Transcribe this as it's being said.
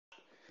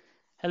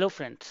Hello,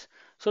 friends.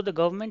 So, the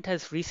government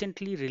has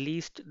recently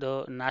released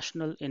the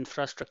National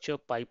Infrastructure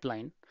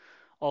Pipeline,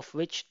 of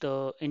which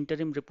the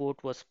interim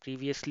report was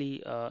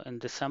previously in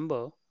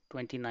December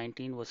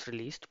 2019 was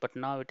released, but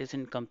now it is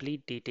in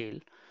complete detail.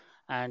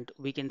 And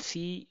we can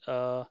see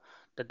that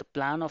the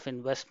plan of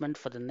investment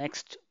for the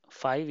next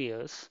 5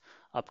 years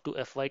up to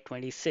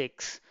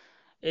FY26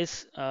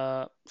 is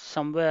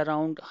somewhere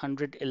around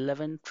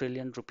 111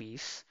 trillion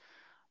rupees,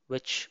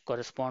 which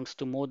corresponds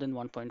to more than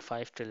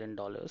 $1.5 trillion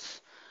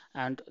dollars.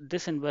 And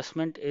this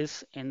investment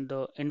is in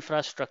the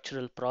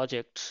infrastructural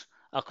projects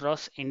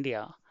across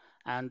India,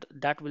 and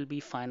that will be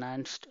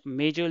financed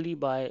majorly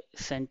by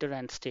center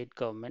and state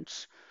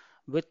governments,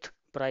 with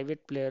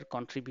private player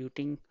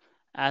contributing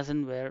as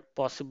and where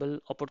possible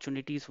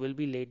opportunities will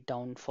be laid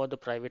down for the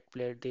private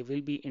player. They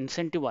will be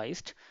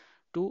incentivized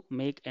to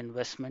make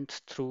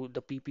investments through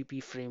the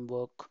PPP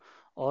framework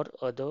or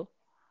other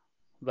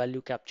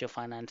value capture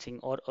financing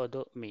or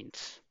other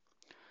means.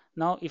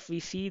 Now, if we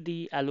see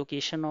the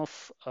allocation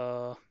of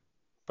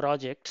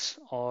projects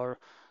or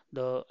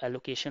the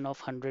allocation of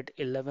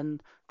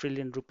 111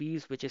 trillion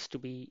rupees, which is to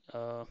be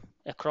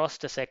across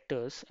the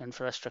sectors,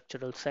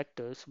 infrastructural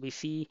sectors, we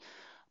see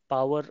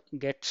power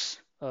gets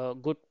a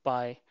good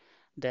pie,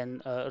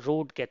 then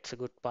road gets a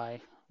good pie,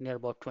 near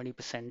about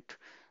 20%,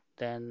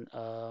 then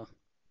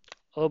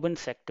urban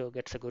sector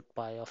gets a good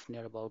pie of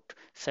near about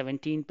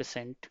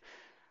 17%,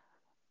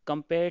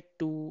 compared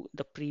to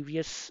the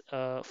previous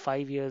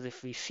 5 years.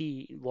 If we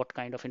see what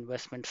kind of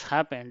investments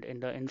happened in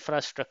the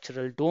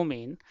infrastructural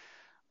domain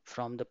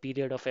from the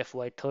period of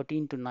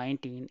FY13 to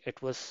 19,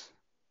 it was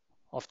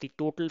of the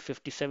total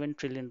 57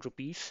 trillion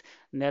rupees,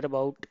 near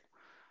about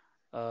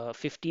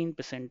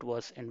 15%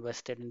 was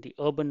invested in the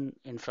urban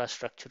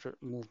infrastructure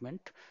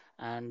movement,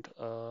 and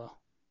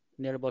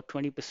near about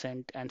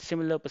 20% and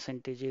similar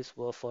percentages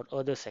were for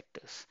other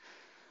sectors.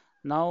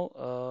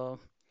 Now,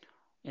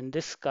 in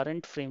this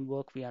current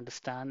framework, we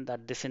understand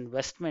that this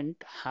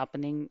investment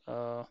happening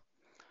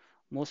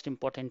most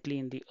importantly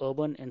in the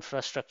urban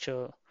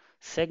infrastructure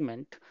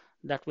segment,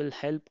 that will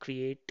help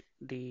create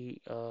the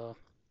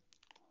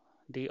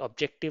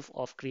objective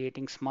of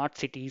creating smart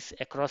cities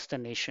across the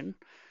nation.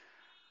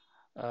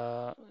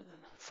 Uh,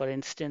 for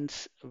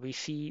instance, we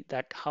see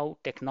that how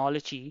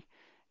technology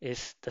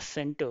is the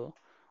center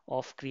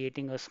of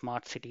creating a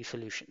smart city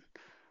solution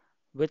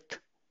with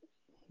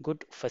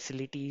good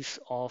facilities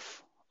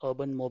of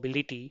urban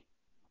mobility,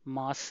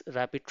 mass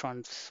rapid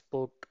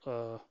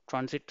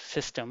transit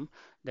system,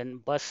 then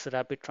bus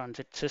rapid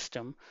transit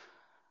system,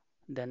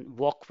 then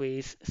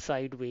walkways,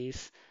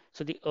 sideways.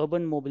 So the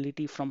urban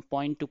mobility from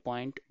point to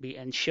point be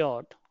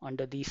ensured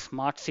under these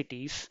smart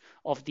cities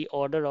of the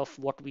order of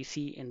what we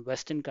see in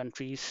Western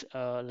countries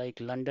like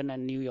London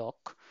and New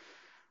York.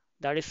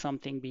 That is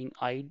something being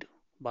eyed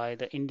by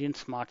the Indian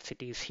smart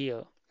cities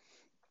here,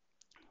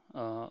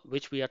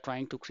 which we are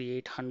trying to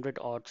create 100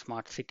 odd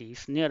smart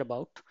cities near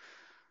about.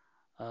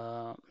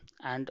 Uh,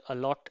 and a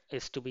lot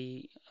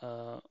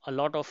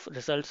of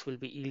results will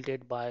be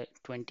yielded by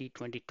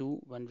 2022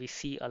 when we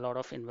see a lot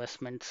of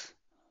investments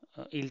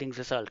yielding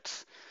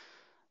results.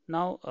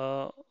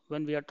 Now,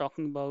 when we are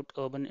talking about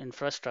urban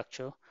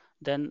infrastructure,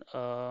 then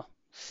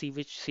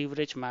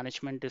sewerage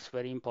management is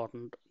very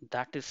important.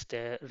 That is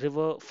the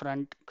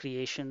riverfront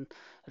creation,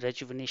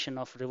 rejuvenation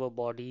of river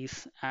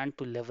bodies, and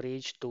to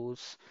leverage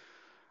those.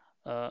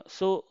 A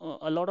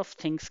lot of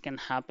things can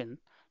happen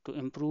to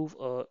improve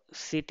a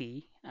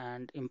city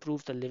and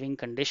improve the living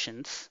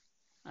conditions,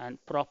 and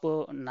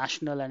proper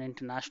national and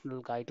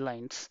international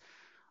guidelines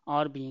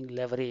are being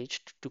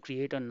leveraged to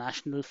create a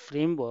national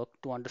framework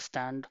to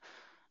understand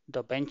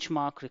the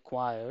benchmark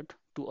required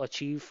to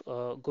achieve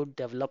good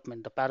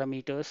development, the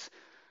parameters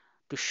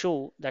to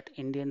show that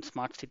Indian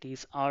smart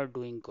cities are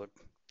doing good.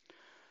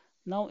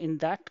 Now, in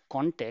that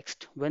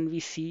context, when we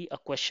see a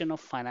question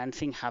of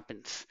financing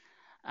happens,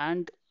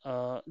 and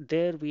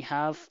there we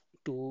have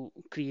to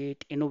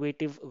create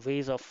innovative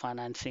ways of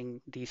financing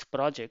these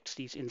projects,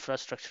 these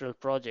infrastructural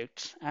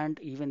projects, and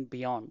even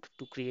beyond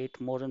to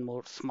create more and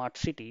more smart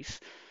cities.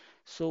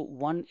 So,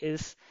 one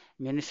is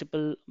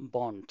municipal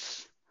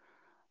bonds.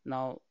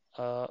 Now,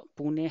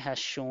 Pune has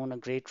shown a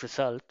great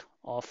result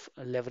of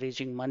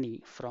leveraging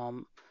money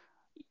from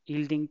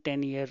yielding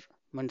 10-year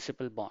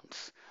municipal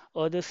bonds.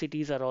 Other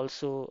cities are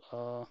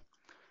also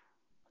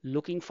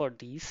looking for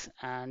these,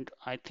 and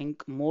I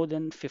think more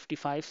than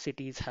 55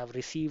 cities have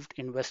received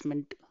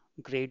investment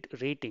grade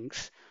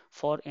ratings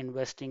for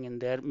investing in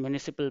their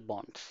municipal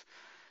bonds.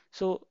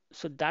 So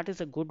that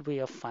is a good way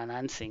of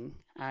financing,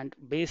 and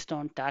based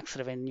on tax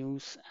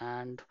revenues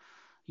and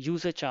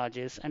user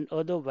charges and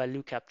other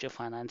value capture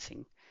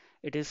financing,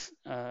 it is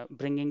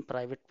bringing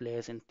private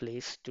players in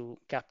place to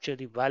capture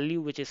the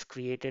value which is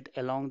created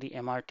along the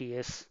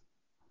MRTS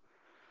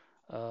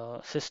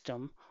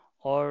system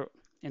or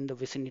in the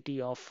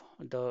vicinity of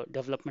the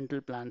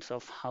developmental plans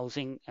of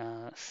housing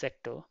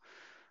sector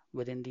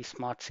within the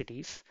smart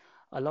cities.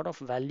 A lot of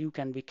value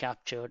can be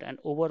captured, and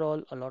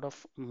overall, a lot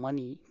of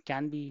money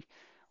can be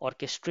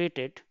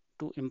orchestrated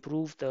to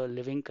improve the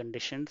living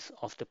conditions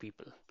of the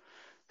people.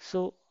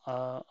 So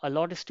a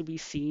lot is to be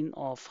seen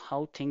of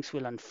how things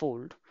will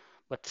unfold,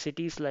 but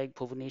cities like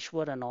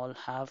Bhubaneswar and all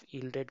have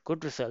yielded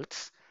good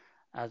results.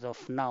 As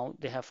of now,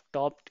 they have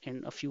topped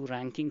in a few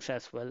rankings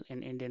as well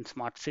in Indian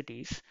smart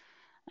cities,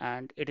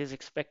 and it is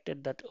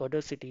expected that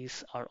other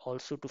cities are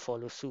also to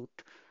follow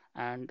suit.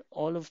 And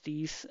all of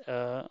these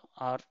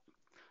are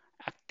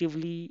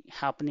actively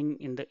happening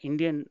in the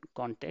Indian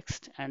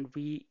context, and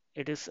we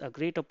it is a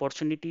great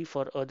opportunity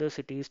for other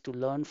cities to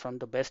learn from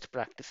the best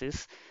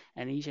practices,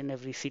 and each and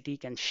every city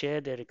can share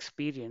their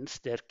experience,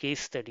 their case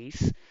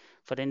studies.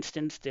 For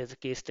instance, there's a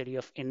case study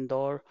of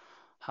Indore,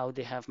 how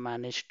they have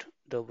managed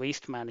the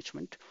waste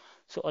management.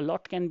 So a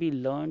lot can be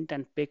learned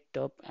and picked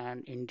up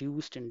and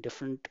induced in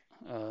different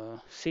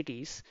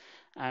cities.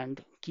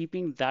 And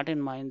keeping that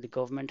in mind, the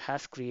government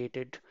has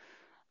created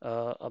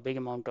a big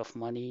amount of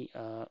money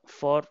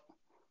for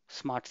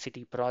smart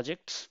city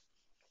projects,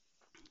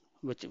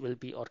 which will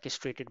be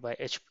orchestrated by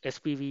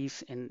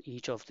SPVs in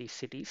each of these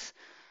cities.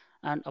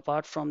 And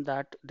apart from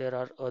that, there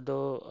are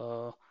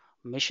other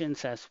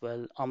missions as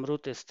well.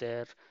 Amrut is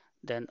there,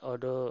 then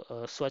other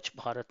Swachh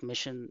Bharat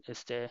mission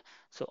is there.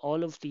 So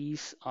all of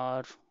these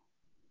are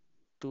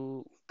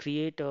to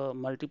create a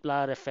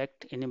multiplier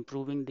effect in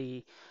improving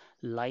the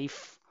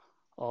life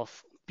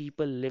of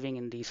people living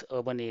in these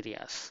urban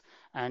areas.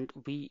 And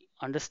we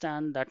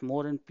understand that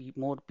more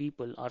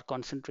people are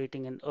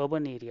concentrating in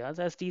urban areas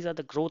as these are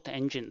the growth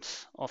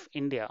engines of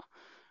India.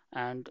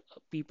 And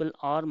people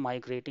are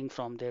migrating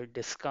from their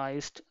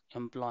disguised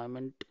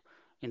employment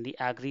in the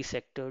agri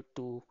sector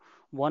to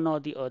one or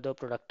the other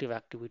productive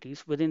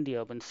activities within the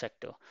urban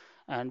sector.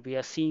 And we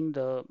are seeing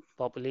the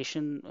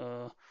population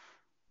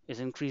is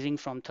increasing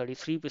from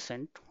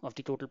 33% of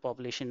the total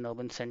population in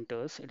urban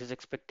centers. It is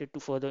expected to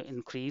further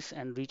increase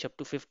and reach up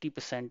to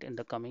 50% in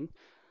the coming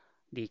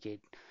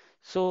decade.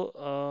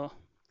 So,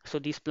 so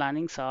these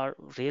plannings are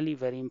really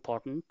very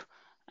important,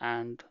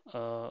 and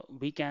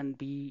we can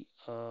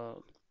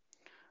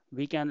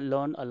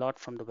learn a lot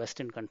from the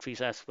Western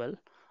countries as well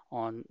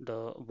on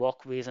the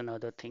walkways and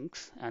other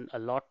things, and a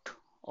lot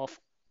of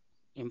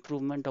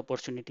improvement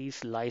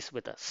opportunities lies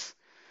with us.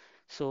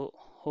 So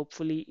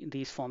hopefully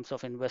these forms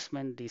of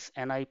investment, these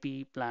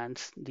NIP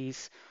plans,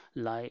 these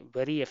lie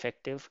very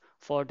effective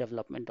for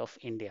development of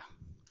India.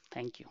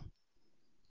 Thank you.